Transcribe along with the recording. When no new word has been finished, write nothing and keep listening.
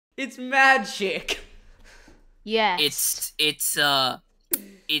It's magic. Yes. It's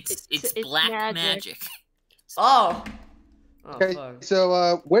black magic. Oh. Oh, Okay, fuck.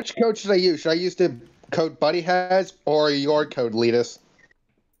 so which code should I use? Should I use the code Buddy has or your code, Letus?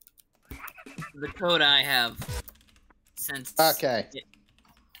 The code I have. Since Okay.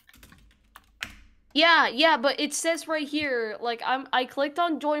 Yeah, but it says right here, like I clicked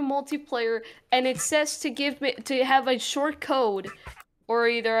on join multiplayer, and it says to have a short code, or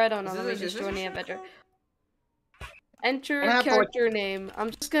either I don't know. Let me just join the adventure. Enter character name. I'm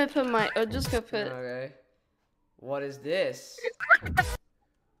just gonna put my. I'm just gonna put. Okay. What is this?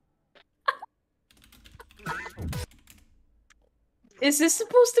 Is this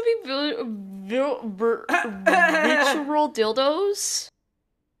supposed to be virtual dildos?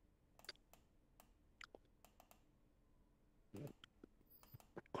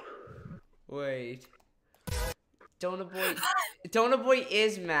 Wait. Donutboy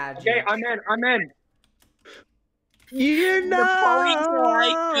is magic. Okay, I'm in. You The party's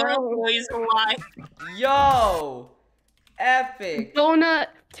alive. Donutboy's alive. Yo! Epic. Donut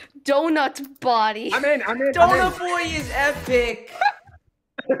body. I'm in. Donutboy is epic.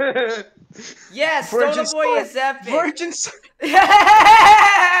 Yes, Virgin Donutboy is epic. Virgin.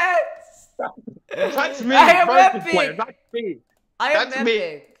 Yes! That's me. I am Virgin Slayer. epic. That's me. I am That's me.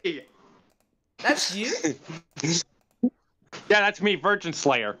 epic. That's you? Yeah, that's me, Virgin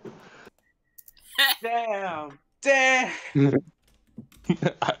Slayer. Damn.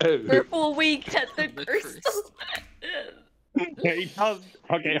 Purple week at the crystal. Yeah, he does.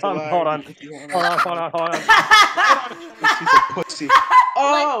 Okay, hold on. She's a pussy.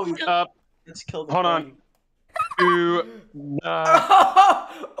 Oh, let's kill the Hold on. bunny.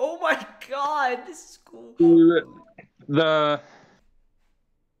 Oh my god, this is cool. The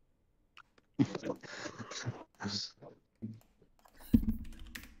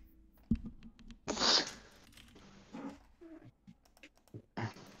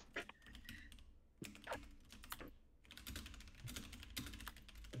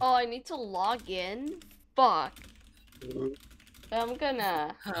Oh, I need to log in? Fuck. I'm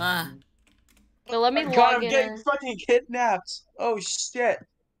gonna... So let me God, log I'm in. getting fucking kidnapped. Oh shit.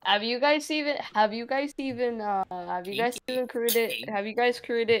 Have you guys even created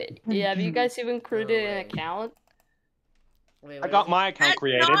an account? Wait, I got my account That's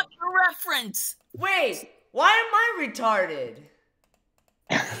created. not the reference. Wait, why am I retarded?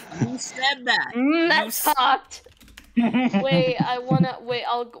 You said that. That's hot. Wait,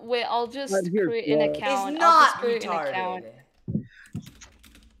 I'll just create an account. It's I'll not just create an account.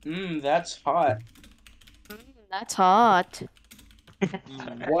 retarded. That's hot. That's hot.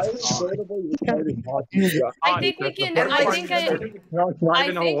 Why is I think we can. I think I could.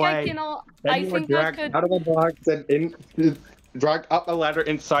 Out of the box and drag up a ladder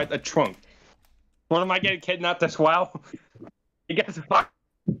inside the trunk. What am I getting kidnapped as well? You guys fuck.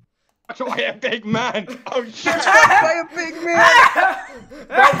 That's why a big man. Oh shit! by a big man.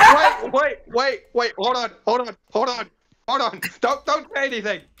 Wait! Hold on! Don't say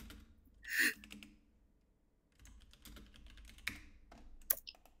anything.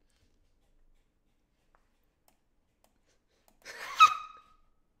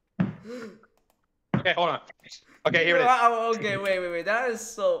 Okay, hold on. Okay, here it is. Oh, okay, wait. That is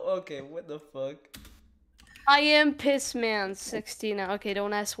so okay. What the fuck? I am Pissman69. Okay,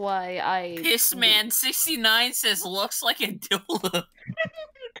 don't ask why. Pissman69 says looks like a dildo.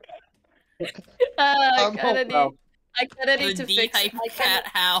 I kinda need to fix it.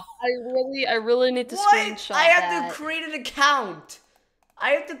 How? I really need to screenshot I have that. to create an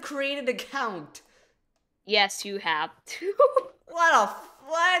account. Yes, you have to.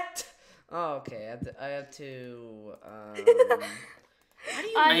 What? Oh, okay. I have to.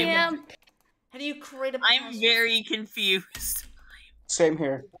 How do you create a? I'm very confused. Same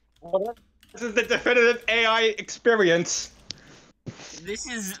here. This is the definitive AI experience. This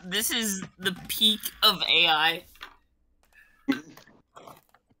is the peak of AI.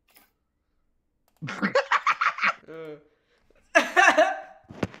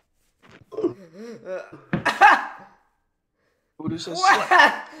 What is this?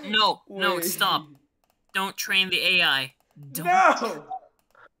 What? No, Wait. stop. Don't train the AI. Don't. No.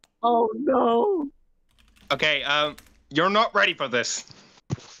 Oh no. Okay, you're not ready for this.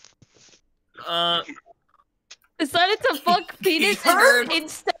 Decided to fuck penis Turd.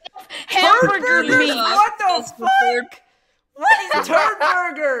 instead of hamburger Burgers? meat. What the fuck? What is turd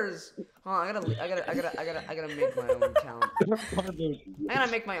burgers? Oh, I gotta make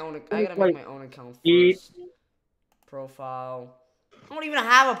my own account. I gotta make my own account first. Profile. I don't even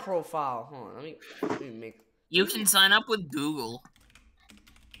have a profile. Hold on, let me make. You can sign up with Google.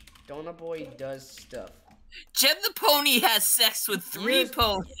 Donutboy does stuff. Jeb the pony has sex with 3 Here's-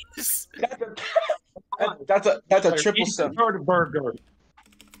 ponies. That's a triple sim. Burger.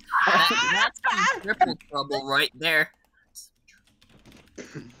 That's some triple trouble right there.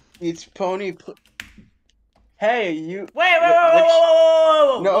 It's pony. Hey, you. Wait,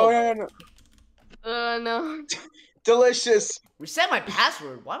 whoa. No. No. Delicious. Reset my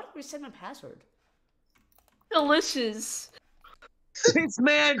password. Why would I reset my password? Delicious. This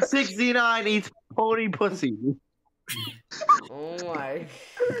man 69 eats pony pussy. Oh my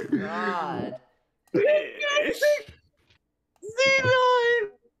god. 69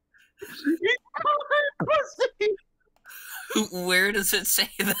 eats pony pussy. Where does it say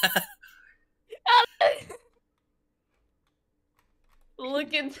that?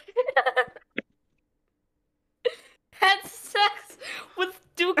 Look at had sex with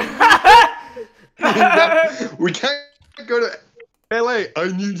Duke. We can't go to LA. I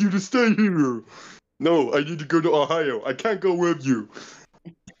need you to stay here. No, I need to go to Ohio. I can't go with you.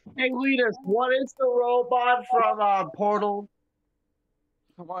 Hey, Letus, what is the robot from Portal?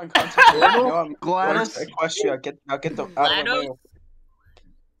 Come on, concentrate. No, I'm Gladys? I question you. I'll get the out of my way.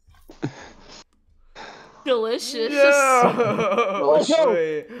 Delicious. No.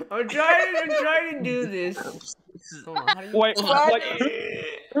 Wait, I'm trying to do this. Hold on, how do you... Wait,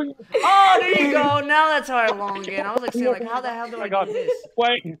 Oh, there you go. Now that's how I long again. I was like saying, like, how the hell do I do this?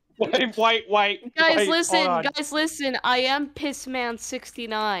 wait. Guys, hold on. listen. I am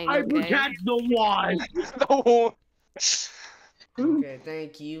Pissman69. I Okay. catch the why. No. Okay,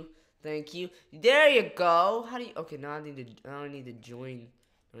 thank you. There you go. How do you? Okay, now I need to join.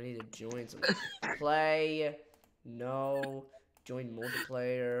 I need to join some play. No, join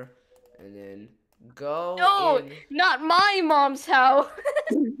multiplayer, and then go. No, in. not my mom's house.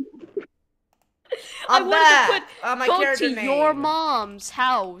 I'm wanted back. to My go character to name. your mom's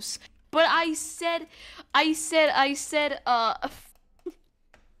house, but I said, I said,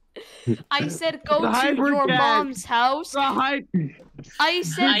 go The to your hypercat. mom's house. The hype. I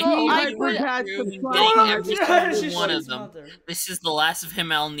said, I go. told I you put. hypercat. you're the getting front. every She's single one of his them. mother. This is the last of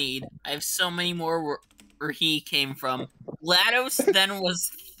him I'll need. I have so many more where he came from. GLaDOS then was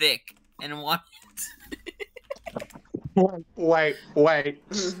thick and what? Wait.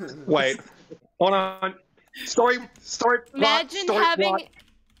 Hold on. Story. Imagine plot, having. plot.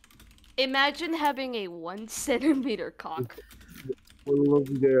 Imagine having a 1 centimeter cock.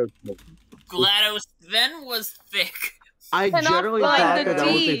 GLaDOS then was thick. I Cannot generally find thought the that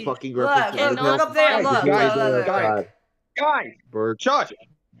was D. a fucking Look, reference. look up there. Look. Guys, Bird. shush.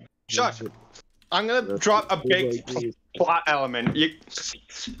 I'm gonna drop a big plot element. You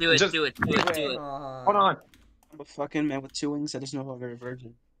Do it, just- do it. Hold on. I'm a fucking man with 2 wings that is no longer a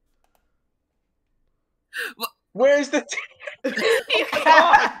virgin. Where's the D? The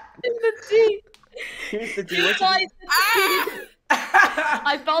D. Here's the D. You Where's the guys, D?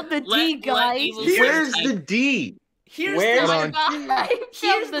 I found the D, Let guys. evil Where's type. the D? Here's Where's the I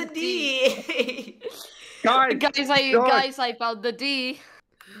Here's found the D. Guys, Guys, I found the D.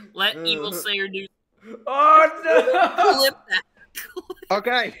 Let Evil Slayer do Oh no! flip that.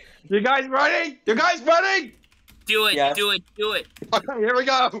 okay. You guys ready? Do it, Yes. do it. Okay, here we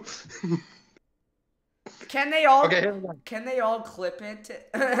go. Can they all? Okay, here we go. Can they all clip it?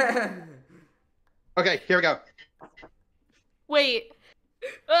 Okay, here we go. Wait.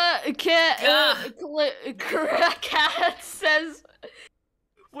 Cat says,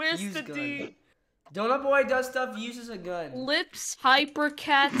 "Where's Use the gun. D?" Donutboy does stuff. Uses a gun. Lips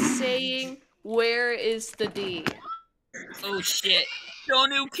Hypercat saying, "Where is the D?" Oh shit.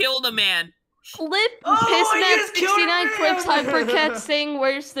 Donu killed a man. Clip Oh, he just killed a Pissman man! clips Hypercat saying,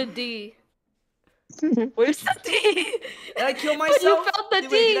 "Where's the D?" Where's the D? Did I kill But myself? you found the Wait,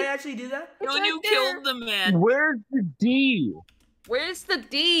 D. did I actually do that? It's Donu right there. killed the man. Where's the D? Where's the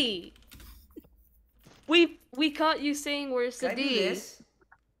D? We caught you saying, "Where's the Can I do D?" this?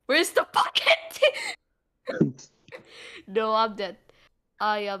 Where's the fucking D? No, I'm dead.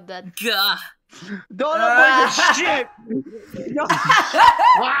 I am dead. Gah. Donutboy the shit!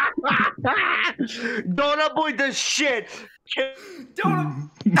 Donutboy the shit!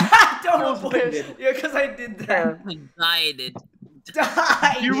 Donutboy. Yeah, because I did that. I dieted.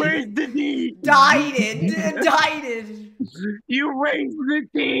 Died. You raised the D! Died it. You raised the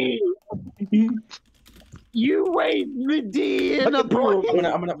D! You raised the D in the point! I'm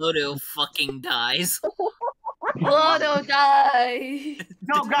gonna. Lodo fucking dies. Lodo die.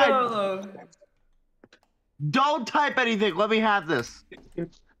 No, guys, don't type anything. Let me have this.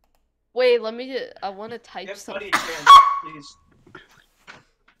 Wait, let me. I want to type Give something. Buddy a chance, please.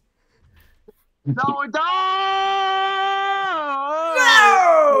 No, no!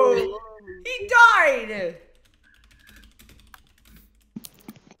 No!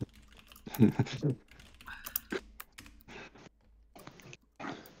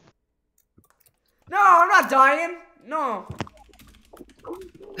 No, I'm not dying. No.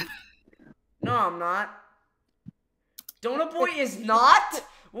 No, I'm not. Donutboy is not?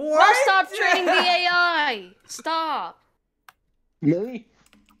 What? No, stop training the AI! Stop! Me?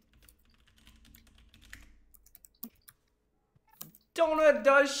 Donut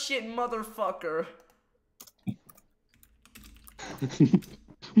does shit, motherfucker.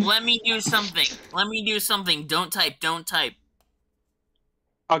 Let me do something. Let me do something. Don't type. Don't type.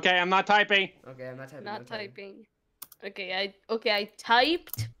 Okay, I'm not typing. Okay, I'm not typing. Not I'm typing. typing. Okay, I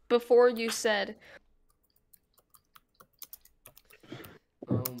typed before you said.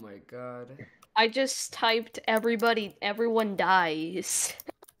 Oh my god. I just typed everyone dies.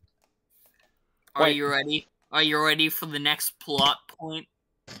 Are Wait. you ready? Are you ready for the next plot point?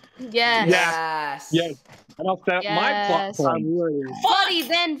 Yes. Yes. Yes. And I'll set up my plot Yes. point. Buddy,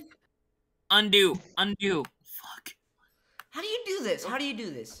 then. Undo. Undo. Fuck. How do you do this? How do you do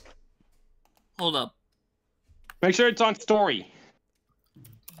this? Hold up. Make sure it's on story.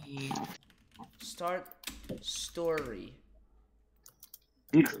 Start story.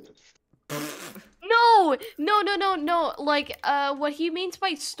 No. Like, what he means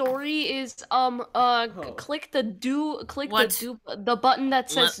by story is, click the button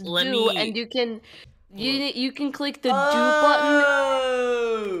that says Let do, me- and you can click the do button,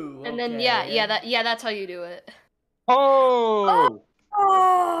 Oh. and then okay. that's how you do it. Oh!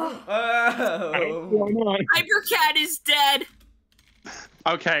 Oh. Hypercat is dead.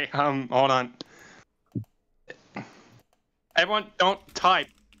 Okay, hold on. Everyone, don't type.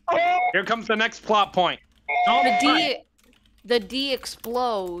 Here comes the next plot point. Don't type. The D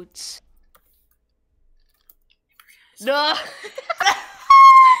explodes. No.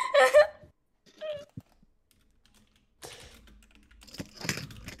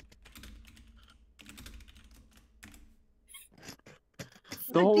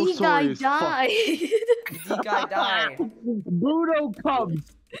 The whole D guy story is fucked. died. D guy died. Budo comes.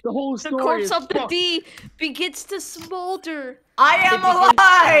 The whole The story corpse is of the fucked. D begins to smolder. I am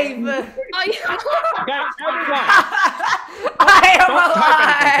alive. Okay, everyone, I don't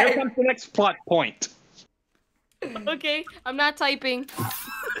type anything. Here am alive. comes the next plot point. Okay, I'm not typing.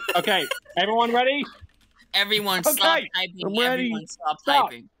 Okay, everyone ready? Everyone Okay, stop typing. I'm ready. Everyone stop Stop.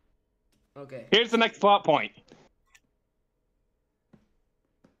 typing. Okay. Here's the next plot point.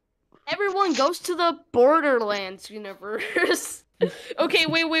 Everyone goes to the Borderlands universe. Okay,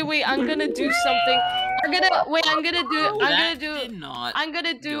 wait. I'm gonna do something. I'm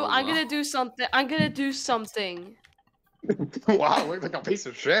gonna do something. Wow, looks like a piece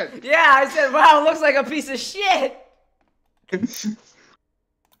of shit. Yeah, I said, wow, looks like a piece of shit.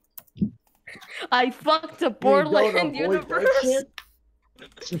 I fucked the You go to Borderland avoid that universe.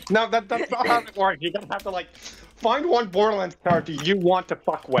 shit? No, that's not how it works. You're gonna have to, like, find one Borderlands character you want to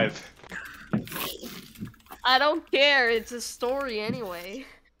fuck with. I don't care. It's a story anyway.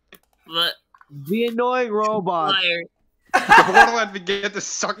 The The annoying robot. liar. The Borderlands begin to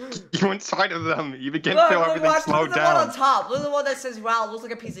suck you inside of them. You begin to feel Look, everything watch, slow look at the one on down. top. Look at the one that says, wow, looks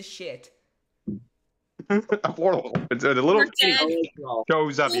like a piece of shit. A portal. It's a little We're kid dead.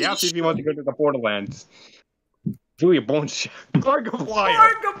 shows up. You Holy have to see if you want to go to the Borderlands. Julia Bones.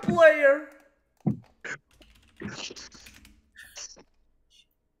 Markiplier. Markiplier.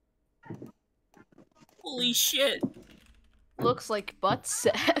 Holy shit. Looks like butt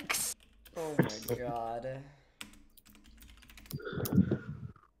sex. Oh my god.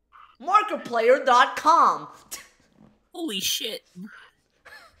 Markiplier.com. Holy shit.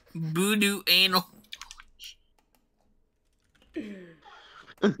 Voodoo anal.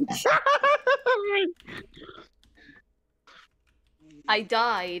 I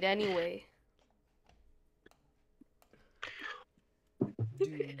died anyway.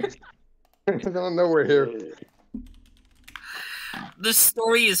 I don't know we're here. The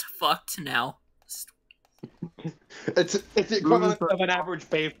story is fucked now. It's the equivalent of an average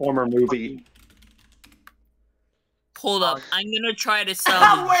Bayformer movie. Hold up. I'm gonna try to Oh,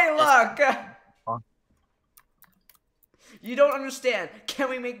 salvage wait, this. look. You don't understand. Can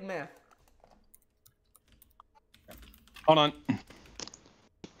we make meth? Hold on.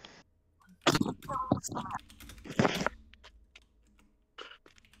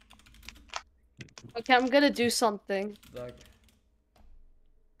 Okay, I'm gonna do something. Look.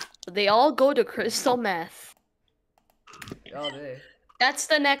 They all go to crystal meth. Oh, they. That's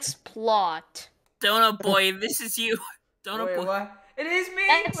the next plot. Donutboy, this is you. Wait, Donutboy. what? It is me?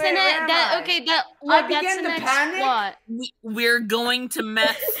 That's Wait, the where am next. I? Okay, I that's began the to next panic? plot. We're going to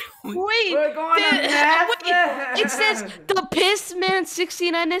meth Wait, We're going to math. wait, it says the Piss Man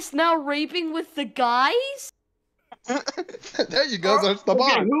 69 is now raping with the guys? There you go. That's the Okay,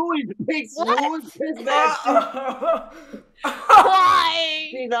 bot. who is Pix? What? Who is Pix Man? Why?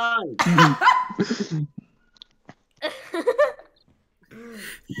 69.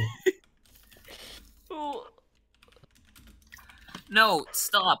 No,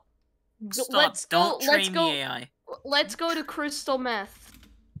 stop. Stop. Let's go. Don't train Let's go. the AI. Let's go to Crystal Meth.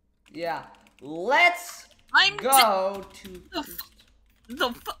 Yeah. Let's I'm go to.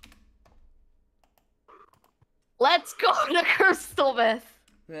 the fu- Let's go to Crystal Meth.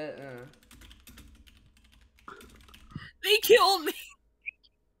 They killed me.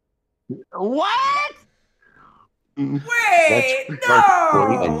 What? Wait, Let's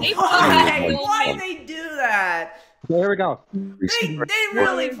no! They Why? fucking Why killed they do that? There we go. They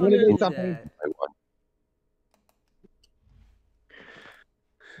really What fucking did do they stop that.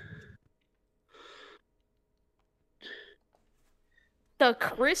 The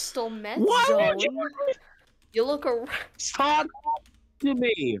Crystal Meth Why Zone. would you You look around. talk to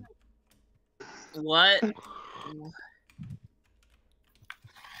me? What?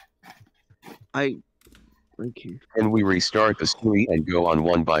 Okay. Can we restart the story and go on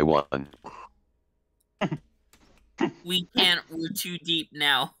one by one? We can't. We're too deep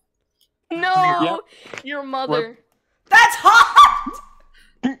now. No, your mother. That's hot!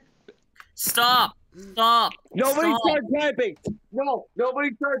 Stop. Stop. Nobody Stop. start typing. No,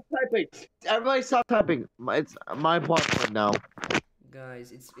 nobody start typing. Everybody stop typing. It's my part now.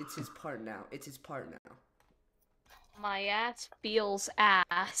 Guys, it's his part now. It's his part now. My ass feels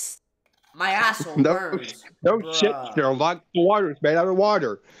ass. My asshole No, burns. no Bruh. shit, Sherlock. The water's made out of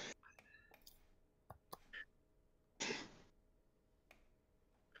water.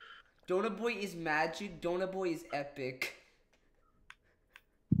 Donutboy is magic. Donutboy is epic.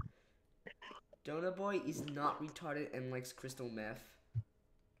 Donutboy is not retarded and likes crystal meth.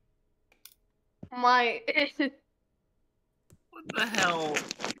 My. What the hell?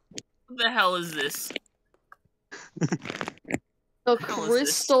 What the hell is this?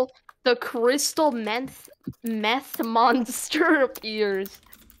 The crystal meth monster appears.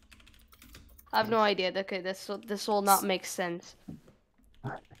 I have no idea. Okay, this will not make sense.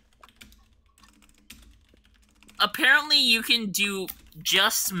 Apparently, you can do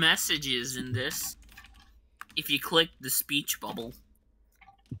just messages in this if you click the speech bubble.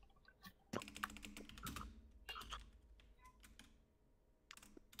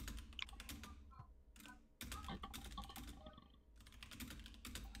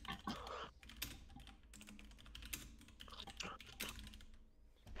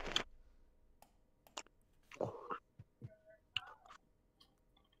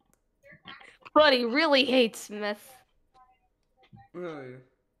 Buddy really hates meth. Really?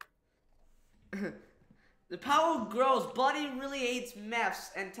 The power grows. Buddy really hates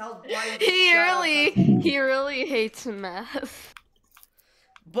meths and tells Buddy to He shut up. really hates meth.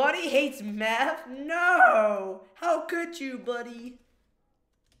 Buddy hates meth? No! How could you, Buddy?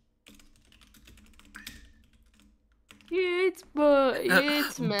 It's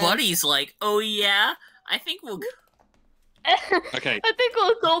meth. Buddy's like, oh yeah, I think we'll. Okay. I think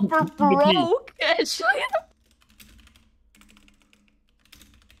we'll go for broke. Actually.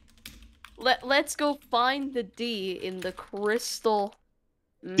 Let's go find the D in the crystal.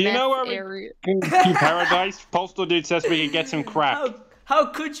 Do you know where we area. can keep paradise? Postal dude says we can get some crack. How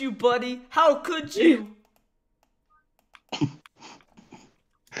could you, Buddy? How could you?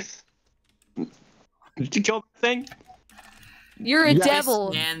 Did you kill the thing? You're a Yes,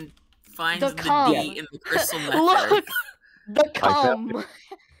 devil. And finds The the cum. D in the crystal meth. Look, the I found cum.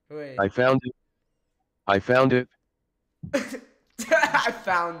 Wait. I found it. I found it. I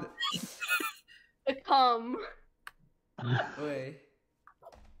found it. The cum. Wait.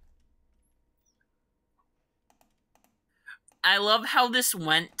 I love how this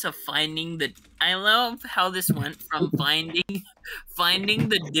went to finding the. I love how this went from finding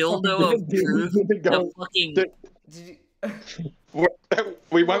the dildo of truth to fucking. Did you...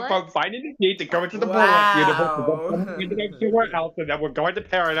 We went What? from finding the key to going to the Wow. bullet universe to somewhere else, and then we're going to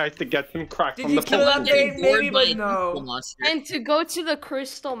paradise to get some crack Did from you the kill postal that dude. thing? Maybe, bored by but a no. people monster. And to go to the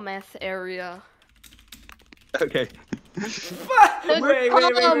crystal meth area. Okay. Wait, hold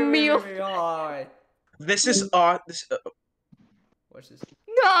on, wait. This is What's this?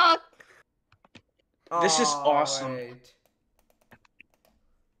 No. This is Oh, awesome. wait.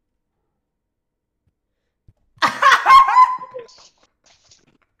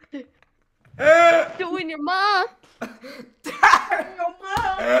 Doing your mom. Time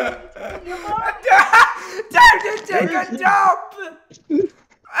to take a dump!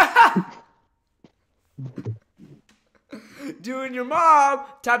 Doing your mom,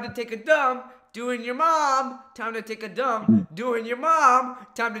 time to take a dump. Doing your mom, time to take a dump. Doing your mom,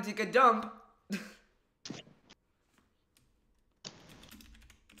 time to take a dump.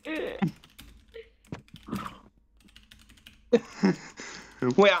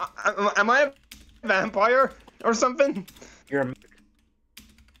 Wait, am I a vampire or something? You're a...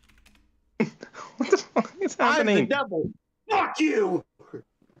 What the fuck is I'm the happening? devil. Fuck you.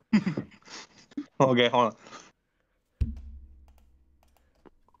 Okay, hold on.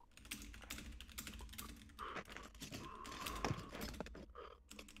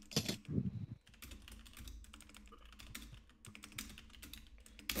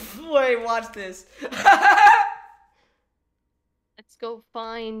 Wait, watch this. Let's go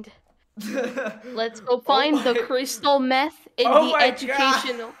find. Let's go find the crystal meth in Oh the my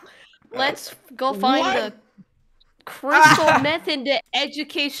educational. Let's go find What? the crystal meth in the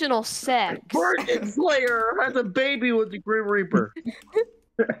educational sex. Virgin Slayer has a baby with the Grim Reaper.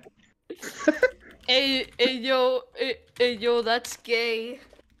 Hey, yo, that's gay.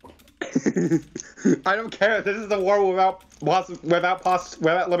 I don't care. This is the war without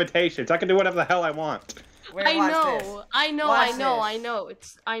limitations. I can do whatever the hell I want. Wait, I watch know, this. I know, Watch I know,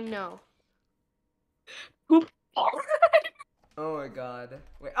 this. I know. I know. Oh my god.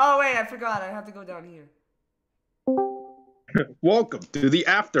 Wait. Oh wait, I forgot. I have to go down here. Welcome to the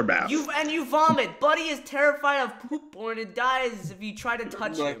aftermath. You vomit. Buddy is terrified of poop porn and dies if you try to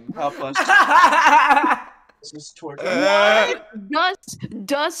touch Like, him. help us. This is torture.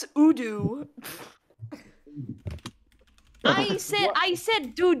 Does Udo? I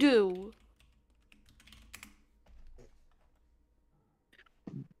said doo doo.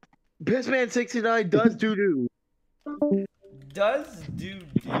 Pissman69 does doo doo. Does do?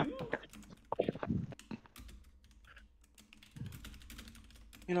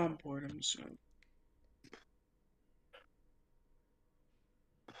 You know, I'm bored. I'm just gonna...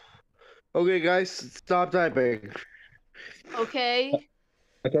 Okay, guys, stop typing. Okay.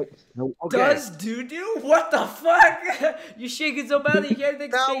 Okay. Does do? What the fuck? You shaking so bad that you can't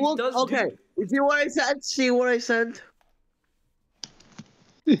think Now straight. look. Does Okay. do? See what I sent? See what I sent?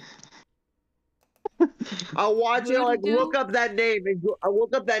 I'll watch it. Like, Do-do. look up that name. I'll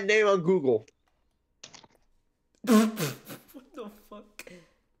look up that name on Google. What the fuck?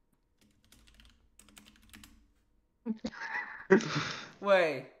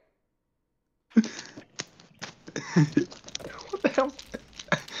 Wait. What the hell?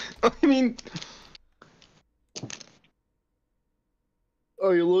 I mean,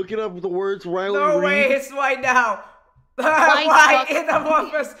 Oh, you're looking up the words Riley No Reid? way, it's white now. White White fuck. in the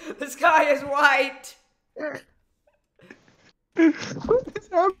office. The sky is white. what is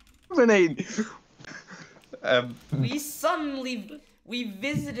happening? We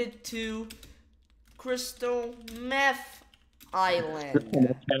visited to Crystal Meth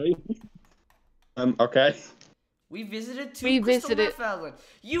Island. Okay. We visited to We Crystal visited. Meth Island.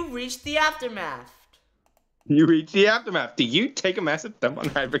 You reached the aftermath. You reach the aftermath. Do you take a mess at them on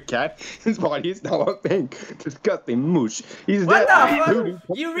Hybrid Cat? His body is now a pink, disgusting moosh. He's What dead. the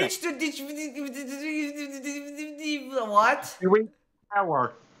fuck? You reached the what? You reach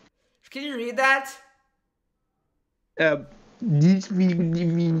power. Can you read that? The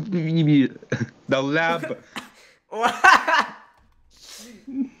lab.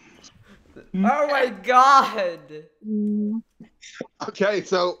 Oh my god. Okay,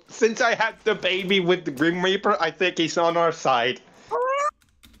 so since I had the baby with the Grim Reaper, I think he's on our side.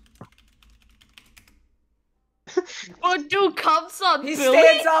 Udo comes on He Billy.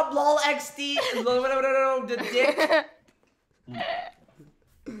 stands up, lol, XD. No, the dick.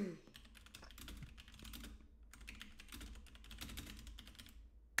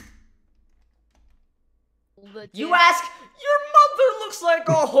 You ask, your mother looks like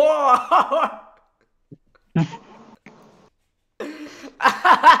a whore.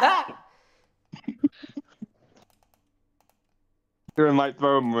 You're in my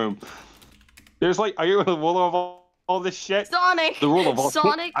throne room. There's like, are you the ruler of all this shit? Sonic. The ruler of all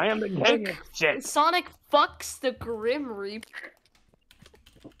Sonic. shit? I am the king of shit. Sonic fucks the Grim Reaper.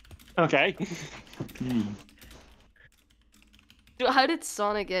 Okay. Dude, how did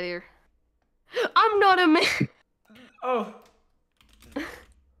Sonic get here? I'm not a man. Oh.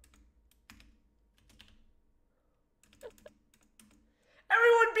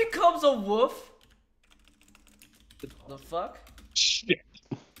 Everyone becomes a wolf. The fuck? Shit.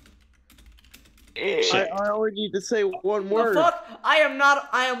 I only need to say one The word. fuck? I am not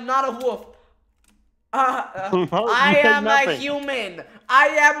a wolf. You I said am a nothing. human. I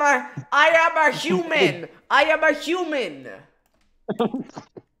am a human. I am a human.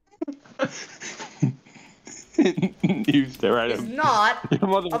 You stare at is him. not Your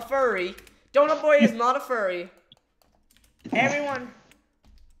mother. a furry. Donutboy is not a furry. Everyone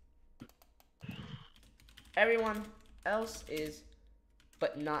else is,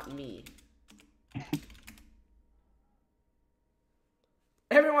 but not me.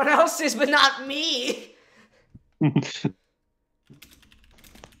 Everyone else is, but not me.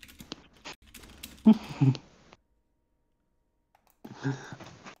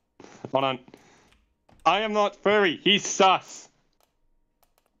 Hold on. I am not furry. He's sus.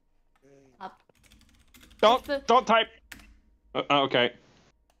 Don't type. Okay.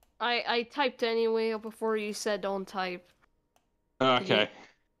 I typed anyway before you said don't type. Okay.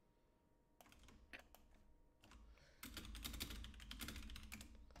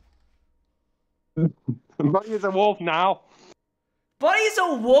 Buddy is a wolf now. Buddy's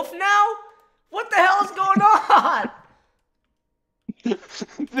a wolf now? What the hell is going on? This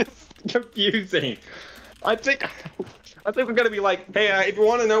is confusing. I think we're gonna be like, hey, if you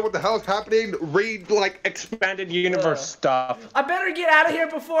want to know what the hell's happening, read like expanded universe stuff. I better get out of here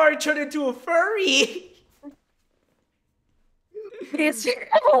before I turn into a furry. Yes, you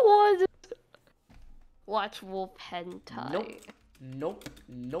ever watch wolf hentai? Nope.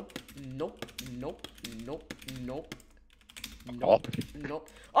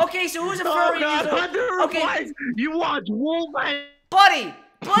 Okay, so who's a furry? Okay, you watch wolf. Buddy,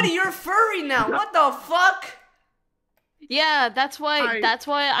 you're a furry now. What the fuck? Yeah, that's why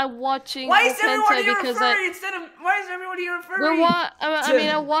I'm watching Why wolf is everyone hentai here a because furry instead of? Why is everyone here a furry?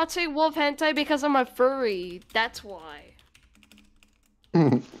 I'm watching wolf hentai because I'm a furry. That's why.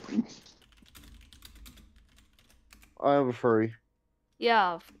 I am a furry.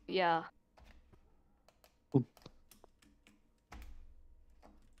 Yeah.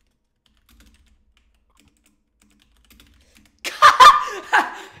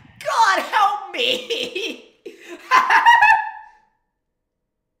 God help me!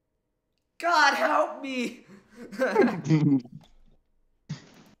 God help me!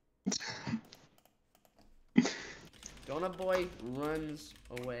 Donutboy runs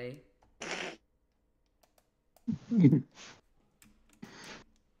away.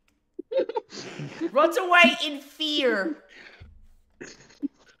 Runs away in fear.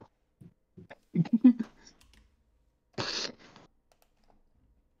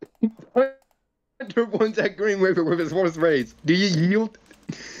 Hunter wants that Green River with his horse raised. Do you yield?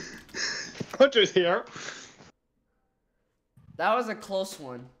 Hunter's here. That was a close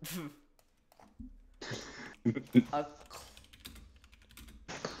one.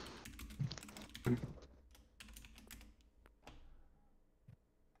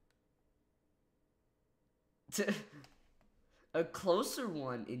 A closer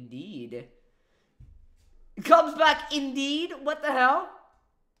one, indeed. Comes back, indeed? What the hell?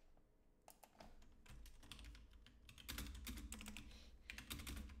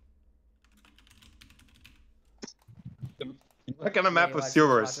 Look at a map of Watch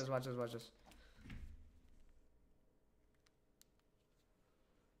sewers. this.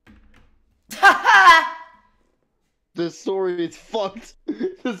 This story is fucked.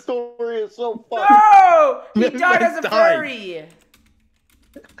 This story is so fucked. No! He died as a furry!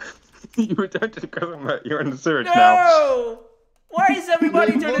 You returned to the government. You're in the sewers now. No! Why is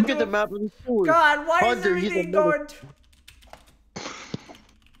everybody turning Look at the map of the story. God, why is Hunter, everything going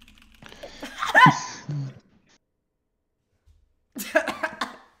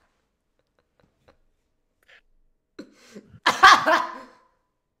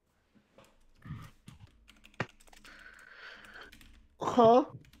Huh?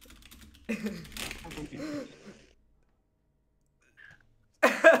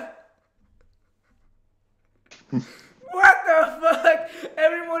 What the fuck?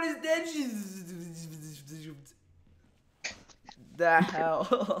 Everyone is dead. The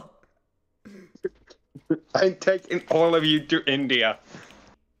hell? I'm taking all of you to India.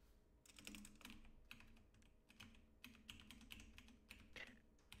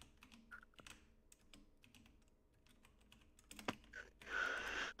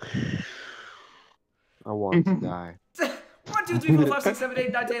 I want to die. 1, 2, 3, 4, 5, 6, 7,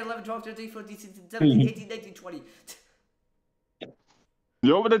 8, 9, 10, 11, 12, 13, 14, 16, 17, 18, 19, 20.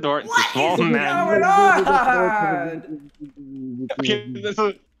 You open the door. It's a small man. Going on? Okay, there's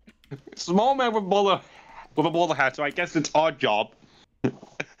a small man with a bowler hat, so I guess it's our job.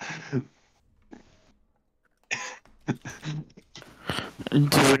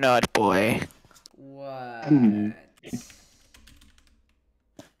 Donutboy. What?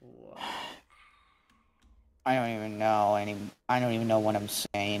 I don't even know I don't even know what I'm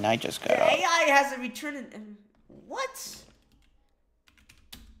saying. I just got The up. AI has a return in. What?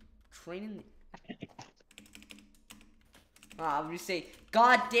 Training. We say,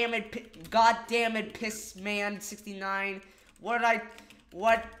 God damn it, piss man 69. What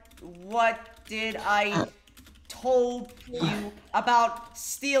did I told you about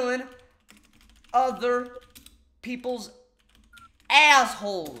stealing other people's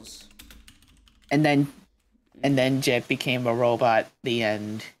assholes? And then Jet became a robot. The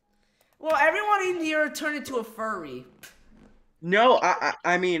end. Well, everyone in here turned into a furry. No,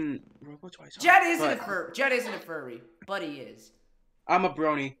 I mean, what do I talk? Jet isn't a furry, but he is. I'm a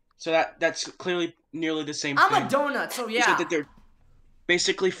brony, so that's clearly nearly the same I'm thing. a donut, so yeah. So that they're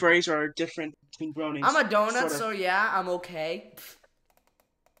basically furries are different between bronies. I'm a donut, sort of. so yeah, I'm okay.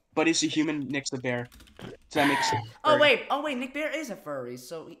 But he's a human, Nick's a bear. So that makes sense. Oh wait, Nick Bear is a furry,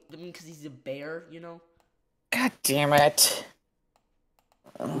 so because he's a bear, you know. God damn it.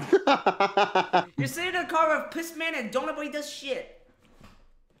 You're sitting in a car with Pissman and Donutboy does shit.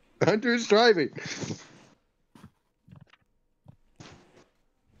 Hunter's driving.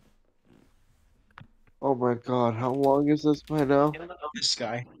 Oh my god, how long is this by now? This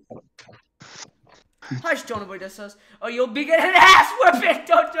guy. Hush, Donutboy does us. Oh, you'll be getting an ass whipping,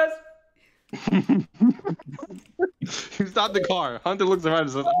 don't just. You stop the car. Hunter looks around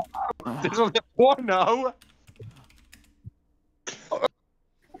and says, "There's only a porno."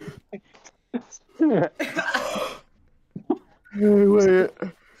 Wait.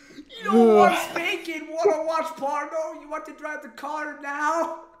 You don't want spanking, wanna watch porno? You want to drive the car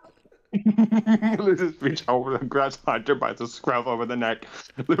now? Lucius reaches over and grabs Hunter by the scruff over the neck.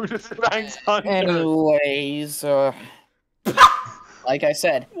 Lucius bangs Hunter. Anyways, like I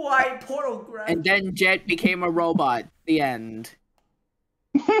said. Why pornograph? And then Jet became a robot. The end.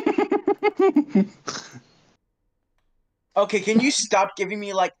 Okay, can you stop giving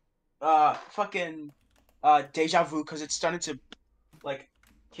me like fucking deja vu, because it's starting to like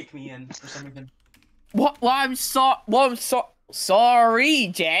kick me in for some reason. What? Well, I'm sorry,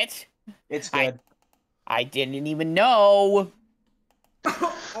 Jet. It's good. I didn't even know.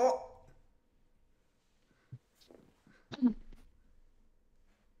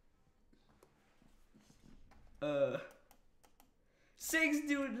 Oh. 6,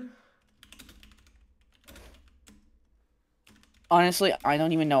 dude. Honestly, I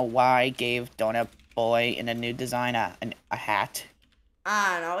don't even know why I gave Donutboy in a new design a hat.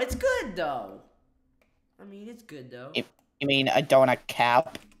 I don't know. It's good though. I mean, it's good though. You mean a donut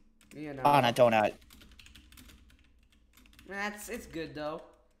cap You know. on a donut? It's good though.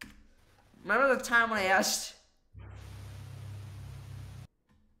 Remember the time when I asked?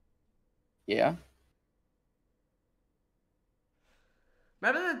 Yeah.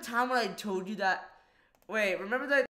 Remember the time when I told you that? Wait, remember that